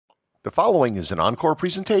The following is an encore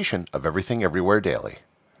presentation of Everything Everywhere Daily.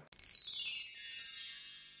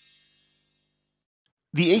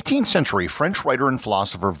 The 18th century French writer and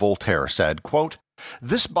philosopher Voltaire said, quote,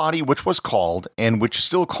 "This body which was called, and which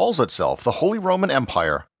still calls itself, the Holy Roman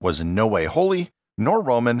Empire, was in no way holy, nor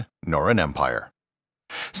Roman, nor an empire."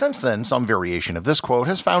 Since then, some variation of this quote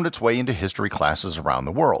has found its way into history classes around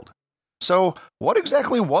the world. So, what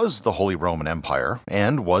exactly was the Holy Roman Empire,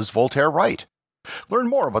 and was Voltaire right? Learn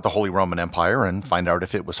more about the Holy Roman Empire and find out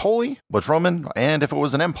if it was holy, was Roman, and if it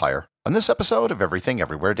was an empire on this episode of Everything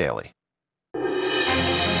Everywhere Daily.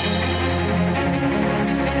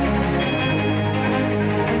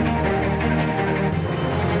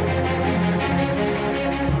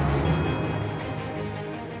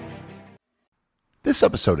 This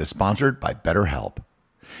episode is sponsored by BetterHelp.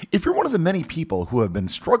 If you're one of the many people who have been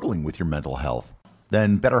struggling with your mental health,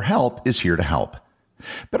 then BetterHelp is here to help.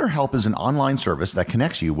 BetterHelp is an online service that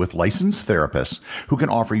connects you with licensed therapists who can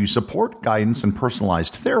offer you support, guidance, and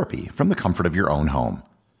personalized therapy from the comfort of your own home.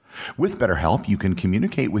 With BetterHelp, you can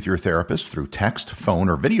communicate with your therapist through text, phone,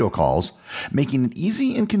 or video calls, making it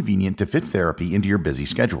easy and convenient to fit therapy into your busy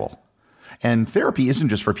schedule. And therapy isn't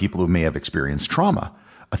just for people who may have experienced trauma.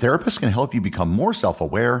 A therapist can help you become more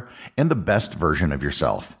self-aware and the best version of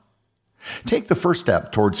yourself. Take the first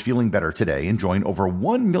step towards feeling better today and join over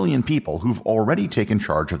 1 million people who've already taken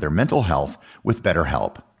charge of their mental health with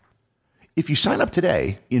BetterHelp. If you sign up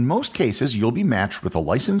today, in most cases you'll be matched with a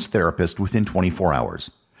licensed therapist within 24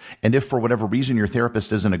 hours. And if for whatever reason your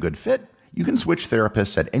therapist isn't a good fit, you can switch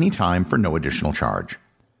therapists at any time for no additional charge.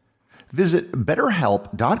 Visit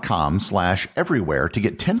betterhelp.com/everywhere to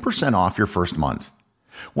get 10% off your first month.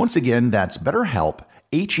 Once again, that's BetterHelp,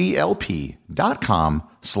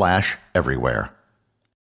 HELP.com/everywhere.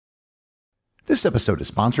 This episode is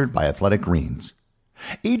sponsored by Athletic Greens.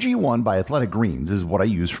 AG1 by Athletic Greens is what I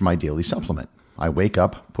use for my daily supplement. I wake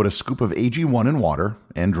up, put a scoop of AG1 in water,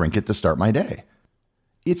 and drink it to start my day.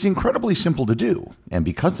 It's incredibly simple to do, and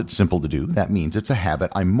because it's simple to do, that means it's a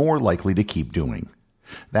habit I'm more likely to keep doing.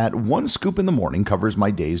 That one scoop in the morning covers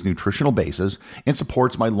my day's nutritional bases and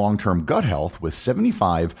supports my long-term gut health with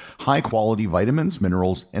 75 high-quality vitamins,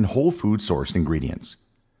 minerals, and whole food-sourced ingredients.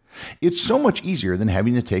 It's so much easier than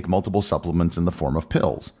having to take multiple supplements in the form of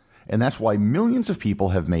pills, and that's why millions of people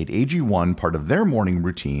have made AG1 part of their morning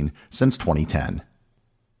routine since 2010.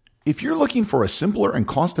 If you're looking for a simpler and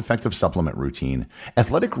cost-effective supplement routine,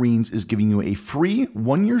 Athletic Greens is giving you a free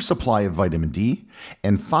 1-year supply of vitamin D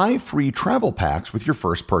and 5 free travel packs with your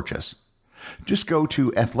first purchase. Just go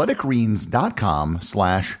to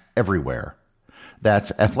athleticgreens.com/everywhere.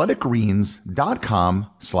 That's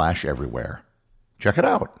athleticgreens.com/everywhere. Check it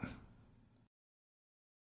out.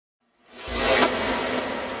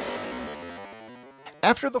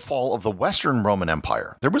 After the fall of the Western Roman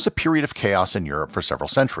Empire, there was a period of chaos in Europe for several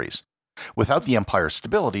centuries. Without the empire's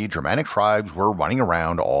stability, Germanic tribes were running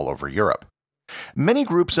around all over Europe. Many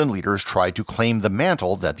groups and leaders tried to claim the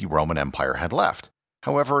mantle that the Roman Empire had left.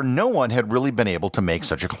 However, no one had really been able to make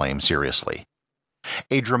such a claim seriously.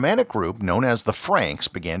 A Germanic group known as the Franks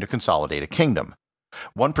began to consolidate a kingdom.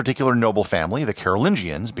 One particular noble family, the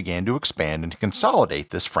Carolingians, began to expand and to consolidate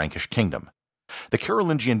this Frankish kingdom. The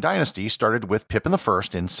Carolingian dynasty started with Pippin I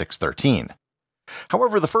in 613.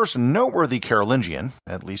 However, the first noteworthy Carolingian,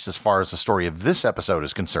 at least as far as the story of this episode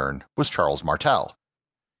is concerned, was Charles Martel.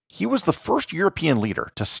 He was the first European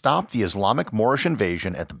leader to stop the Islamic Moorish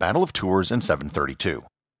invasion at the Battle of Tours in 732.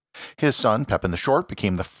 His son, Pepin the Short,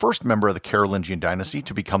 became the first member of the Carolingian dynasty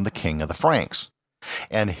to become the king of the Franks.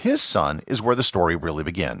 And his son is where the story really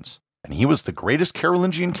begins, and he was the greatest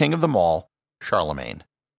Carolingian king of them all, Charlemagne.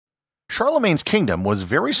 Charlemagne's kingdom was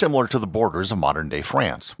very similar to the borders of modern-day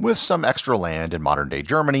France, with some extra land in modern-day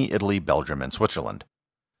Germany, Italy, Belgium, and Switzerland.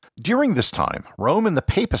 During this time, Rome and the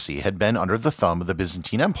papacy had been under the thumb of the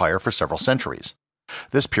Byzantine Empire for several centuries.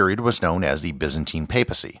 This period was known as the Byzantine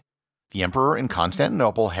papacy. The emperor in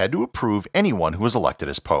Constantinople had to approve anyone who was elected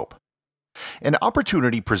as pope. An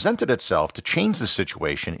opportunity presented itself to change this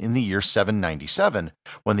situation in the year 797,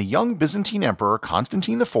 when the young Byzantine emperor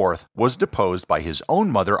Constantine IV was deposed by his own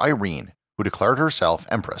mother Irene, who declared herself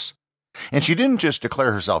empress. And she didn't just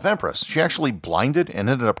declare herself empress, she actually blinded and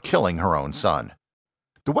ended up killing her own son.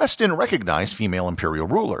 The West didn't recognize female imperial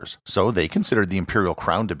rulers, so they considered the imperial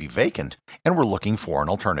crown to be vacant and were looking for an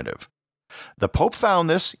alternative. The Pope found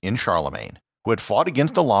this in Charlemagne, who had fought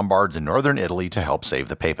against the Lombards in northern Italy to help save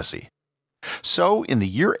the papacy. So, in the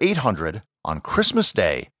year 800, on Christmas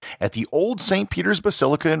Day, at the old St. Peter's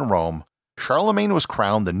Basilica in Rome, Charlemagne was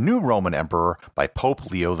crowned the new Roman emperor by Pope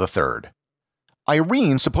Leo III.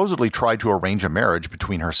 Irene supposedly tried to arrange a marriage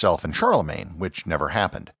between herself and Charlemagne, which never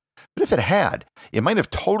happened. But but if it had, it might have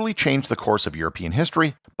totally changed the course of European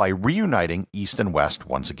history by reuniting East and West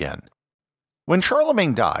once again. When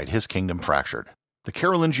Charlemagne died, his kingdom fractured. The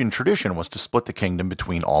Carolingian tradition was to split the kingdom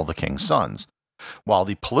between all the king's sons. While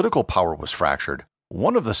the political power was fractured,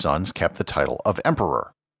 one of the sons kept the title of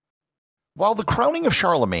emperor. While the crowning of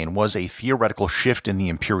Charlemagne was a theoretical shift in the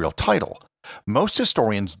imperial title, most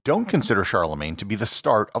historians don't consider Charlemagne to be the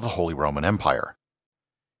start of the Holy Roman Empire.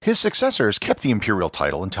 His successors kept the imperial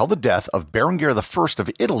title until the death of Berengar I of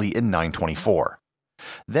Italy in 924.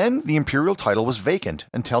 Then the imperial title was vacant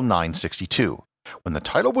until 962, when the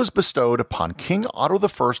title was bestowed upon King Otto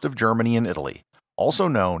I of Germany and Italy, also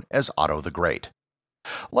known as Otto the Great.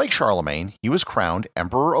 Like Charlemagne, he was crowned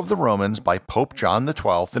Emperor of the Romans by Pope John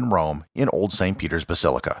XII in Rome in Old St. Peter's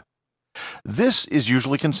Basilica. This is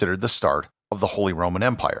usually considered the start of the Holy Roman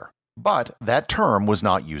Empire, but that term was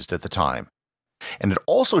not used at the time. And it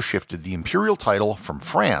also shifted the imperial title from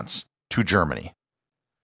France to Germany.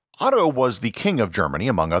 Otto was the king of Germany,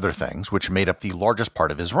 among other things, which made up the largest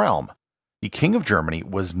part of his realm. The king of Germany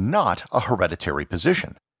was not a hereditary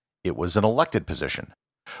position. It was an elected position.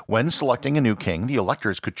 When selecting a new king, the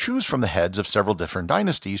electors could choose from the heads of several different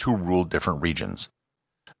dynasties who ruled different regions.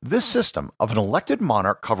 This system of an elected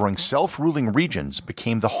monarch covering self-ruling regions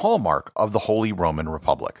became the hallmark of the Holy Roman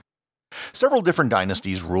Republic. Several different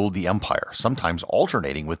dynasties ruled the empire, sometimes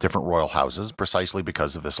alternating with different royal houses precisely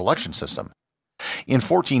because of this election system. In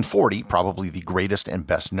 1440, probably the greatest and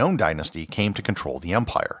best-known dynasty came to control the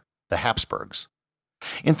empire, the Habsburgs.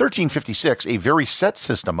 In 1356, a very set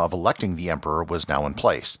system of electing the emperor was now in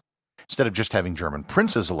place. Instead of just having German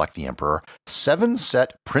princes elect the emperor, 7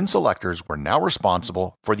 set prince-electors were now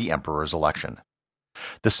responsible for the emperor's election.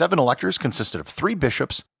 The 7 electors consisted of 3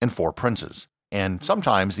 bishops and 4 princes, and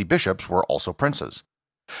sometimes the bishops were also princes.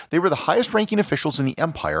 They were the highest-ranking officials in the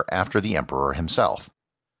empire after the emperor himself.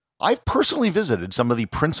 I've personally visited some of the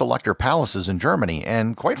prince-elector palaces in Germany,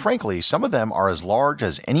 and quite frankly, some of them are as large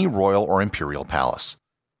as any royal or imperial palace.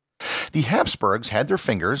 The Habsburgs had their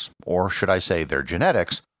fingers, or should I say their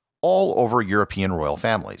genetics, all over European royal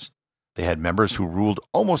families. They had members who ruled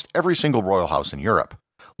almost every single royal house in Europe.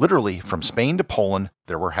 Literally, from Spain to Poland,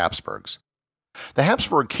 there were Habsburgs. The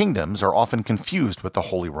Habsburg kingdoms are often confused with the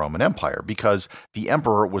Holy Roman Empire because the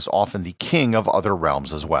emperor was often the king of other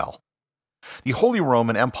realms as well. The Holy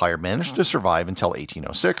Roman Empire managed to survive until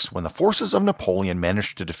 1806, when the forces of Napoleon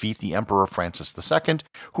managed to defeat the Emperor Francis II,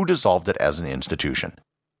 who dissolved it as an institution.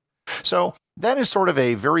 So, that is sort of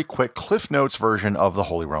a very quick Cliff Notes version of the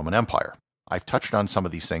Holy Roman Empire. I've touched on some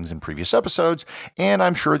of these things in previous episodes, and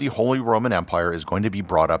I'm sure the Holy Roman Empire is going to be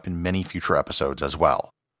brought up in many future episodes as well.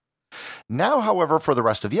 Now, however, for the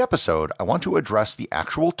rest of the episode, I want to address the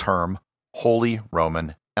actual term Holy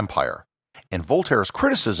Roman Empire, and Voltaire's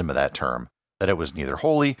criticism of that term, that it was neither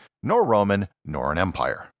holy, nor Roman, nor an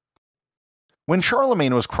empire. When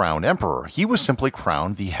Charlemagne was crowned emperor, he was simply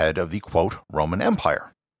crowned the head of the, quote, Roman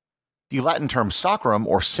Empire. The Latin term sacrum,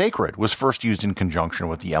 or sacred, was first used in conjunction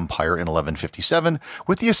with the empire in 1157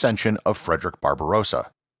 with the ascension of Frederick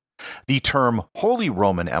Barbarossa. The term Holy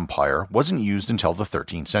Roman Empire wasn't used until the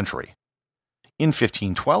 13th century. In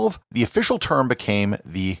 1512, the official term became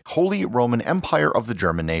the Holy Roman Empire of the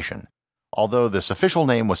German nation, although this official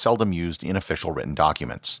name was seldom used in official written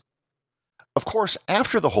documents. Of course,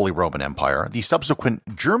 after the Holy Roman Empire, the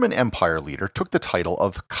subsequent German Empire leader took the title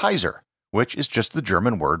of Kaiser, which is just the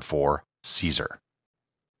German word for Caesar.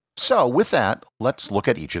 So, with that, let's look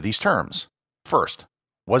at each of these terms. First,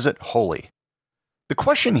 was it holy? The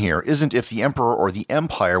question here isn't if the emperor or the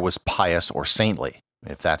empire was pious or saintly.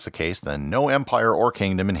 If that's the case, then no empire or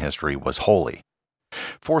kingdom in history was holy.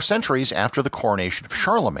 For centuries after the coronation of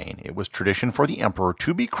Charlemagne, it was tradition for the emperor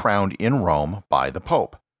to be crowned in Rome by the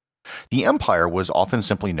Pope. The empire was often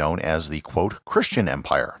simply known as the, quote, Christian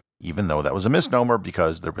Empire, even though that was a misnomer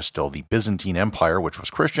because there was still the Byzantine Empire, which was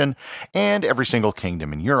Christian, and every single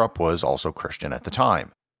kingdom in Europe was also Christian at the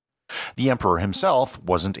time. The emperor himself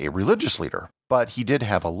wasn't a religious leader, but he did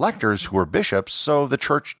have electors who were bishops, so the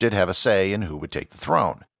church did have a say in who would take the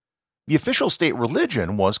throne. The official state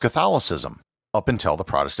religion was Catholicism, up until the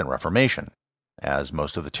Protestant Reformation. As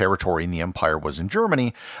most of the territory in the empire was in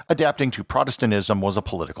Germany, adapting to Protestantism was a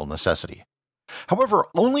political necessity. However,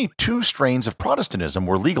 only 2 strains of Protestantism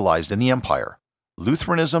were legalized in the empire,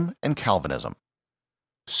 Lutheranism and Calvinism.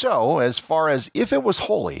 So, as far as if it was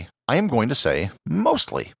holy, I am going to say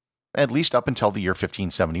mostly, at least up until the year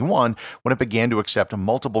 1571, when it began to accept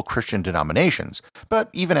multiple Christian denominations, but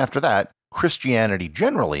even after that, Christianity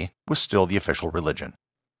generally was still the official religion.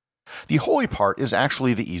 The holy part is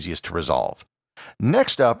actually the easiest to resolve.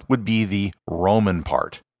 Next up would be the Roman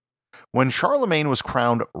part. When Charlemagne was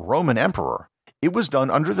crowned Roman Emperor, it was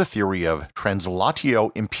done under the theory of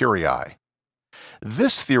translatio imperii.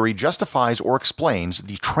 This theory justifies or explains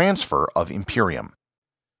the transfer of imperium.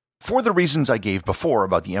 For the reasons I gave before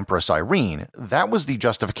about the Empress Irene, that was the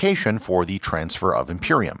justification for the transfer of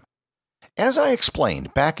imperium. As I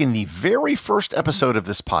explained back in the very first episode of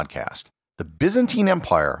this podcast, the Byzantine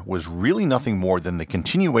Empire was really nothing more than the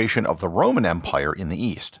continuation of the Roman Empire in the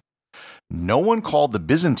East. No one called the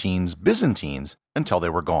Byzantines Byzantines until they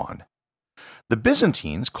were gone. The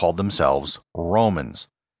Byzantines called themselves Romans.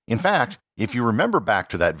 In fact, if you remember back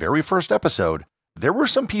to that very first episode, there were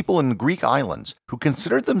some people in the Greek islands who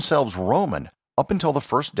considered themselves Roman up until the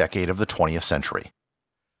first decade of the 20th century.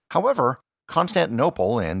 However,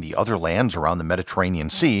 Constantinople and the other lands around the Mediterranean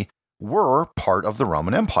Sea were part of the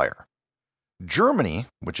Roman Empire. Germany,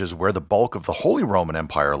 which is where the bulk of the Holy Roman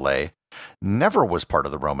Empire lay, never was part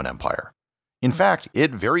of the Roman Empire. In fact,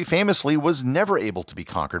 it very famously was never able to be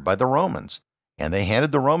conquered by the Romans, and they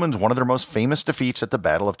handed the Romans one of their most famous defeats at the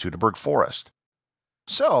Battle of Teutoburg Forest.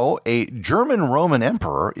 So, a German Roman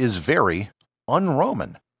emperor is very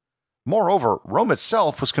un-Roman. Moreover, Rome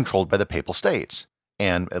itself was controlled by the Papal States,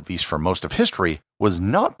 and, at least for most of history, was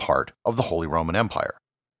not part of the Holy Roman Empire.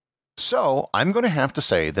 So, I'm going to have to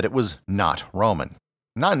say that it was not Roman,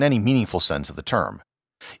 not in any meaningful sense of the term.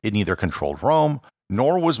 It neither controlled Rome,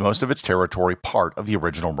 nor was most of its territory part of the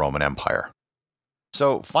original Roman Empire.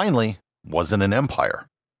 So, finally, was it an empire?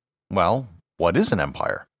 Well, what is an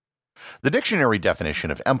empire? The dictionary definition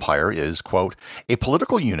of empire is, quote, a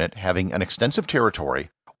political unit having an extensive territory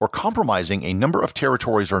or comprising a number of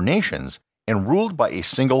territories or nations and ruled by a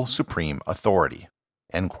single supreme authority,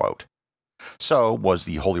 end quote. So, was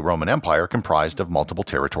the Holy Roman Empire comprised of multiple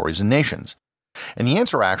territories and nations? And the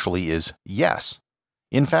answer actually is yes.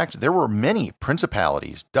 In fact, there were many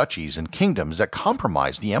principalities, duchies, and kingdoms that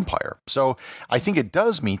comprised the empire, so I think it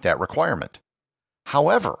does meet that requirement.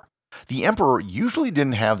 However, the emperor usually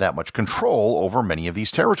didn't have that much control over many of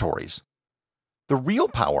these territories. The real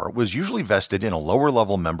power was usually vested in a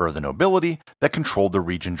lower-level member of the nobility that controlled the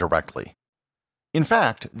region directly. In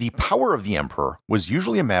fact, the power of the emperor was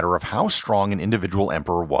usually a matter of how strong an individual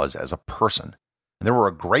emperor was as a person. And there were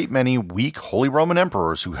a great many weak Holy Roman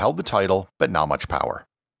emperors who held the title but not much power.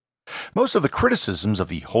 Most of the criticisms of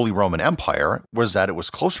the Holy Roman Empire was that it was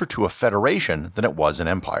closer to a federation than it was an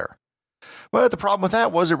empire. But the problem with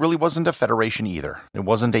that was it really wasn't a federation either. It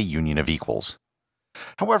wasn't a union of equals.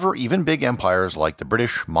 However, even big empires like the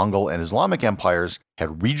British, Mongol, and Islamic empires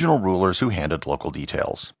had regional rulers who handled local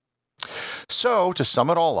details. So, to sum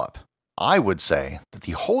it all up, I would say that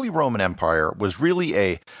the Holy Roman Empire was really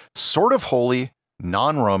a sort of holy,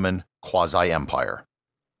 non-Roman quasi-empire.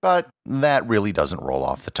 But that really doesn't roll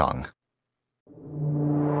off the tongue.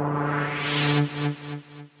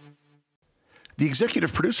 The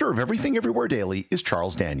executive producer of Everything Everywhere Daily is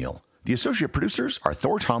Charles Daniel. The associate producers are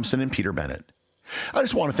Thor, Thomsen, and Peter Bennett. I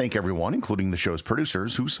just want to thank everyone, including the show's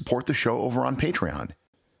producers, who support the show over on Patreon.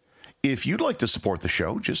 If you'd like to support the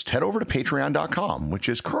show, just head over to patreon.com, which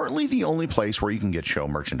is currently the only place where you can get show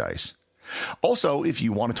merchandise. Also, if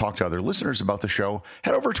you want to talk to other listeners about the show,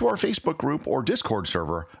 head over to our Facebook group or Discord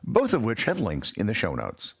server, both of which have links in the show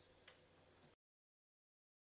notes.